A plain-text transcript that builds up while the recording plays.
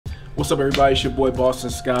What's up, everybody? It's your boy Boston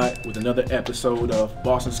Scott with another episode of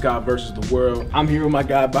Boston Scott versus the World. I'm here with my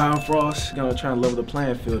guy BioFrost. Gonna try and level the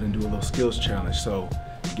playing field and do a little skills challenge. So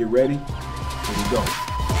get ready. Here we go.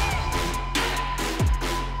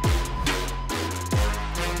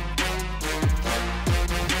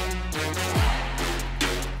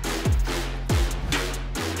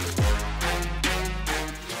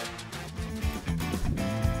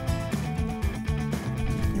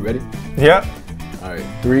 You ready? Yeah. All right,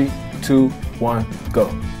 3, 2, 1, go.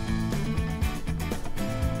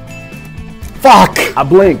 Fuck! I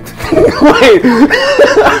blinked. Wait.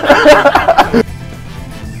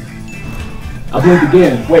 I blinked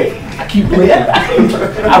again. Wait, I keep blinking.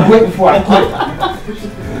 I blinked before I clicked.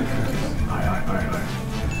 All right.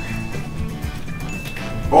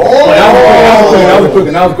 Oh! That was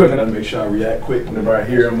quick. I gotta make sure I react quick whenever I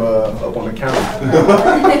hear him up on the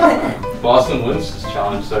counter. Boston wins this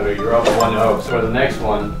challenge, so you're up 1-0. So for the next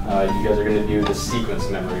one, you guys are going to do the sequence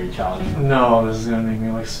memory challenge. No, this is gonna make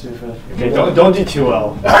me look stupid. Okay, don't do too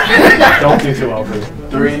well. Don't do too well, please.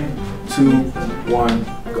 3, 2, 1,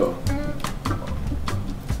 go.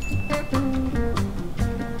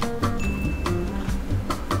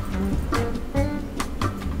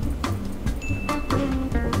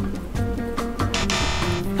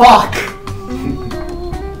 Fuck!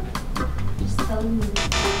 Just tell me.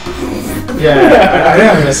 Yeah, I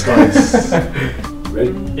didn't miss twice.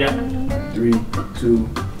 Ready? Yeah. 3, 2,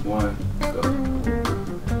 1, go.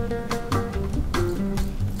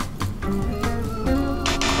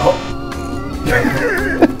 Oh!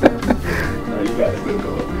 Alright, you got it. Good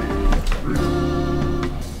go.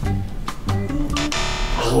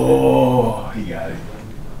 Oh, he got it.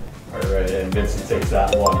 Alright, and Vincent takes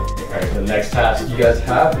that one. Alright, the next task you guys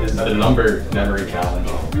have is the number memory challenge.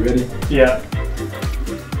 You ready? Yeah.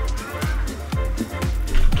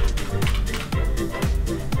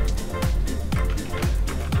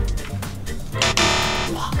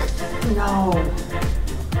 No.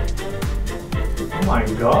 Oh my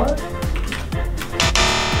god.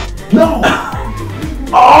 No!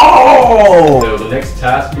 Oh! So the next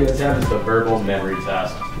task you guys have is the verbal memory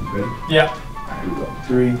task. Ready? Yeah. Here we go.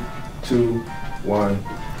 3, 2, 1.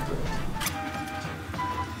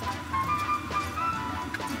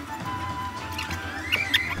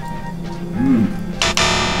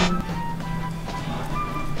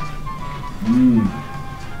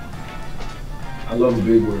 I love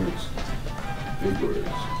big words. Big words.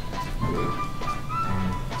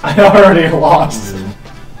 I already lost.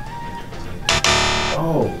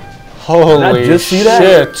 Oh. Holy Did I just see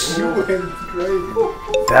that? shit. You went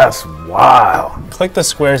crazy. That's wild. Click the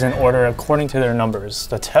squares in order according to their numbers.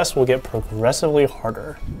 The test will get progressively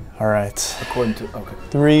harder. All right. According to, okay.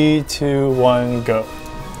 3, 2, 1, go.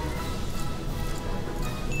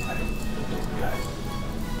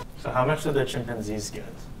 So how much did the chimpanzees get?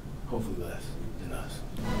 Hopefully less than us.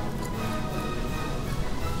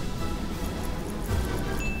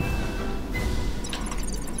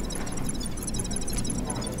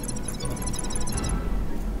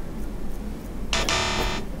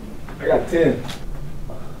 I got 10.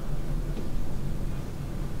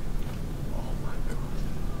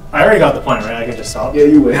 I already got the point, right? I can just stop. Yeah,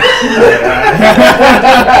 you win. I'm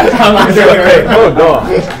not doing great. Hold on.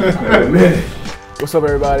 Wait a minute. What's up,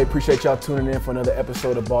 everybody? Appreciate y'all tuning in for another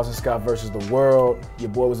episode of Boston Scott versus the World. Your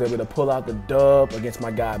boy was able to pull out the dub against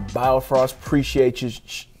my guy BioFrost. Appreciate you.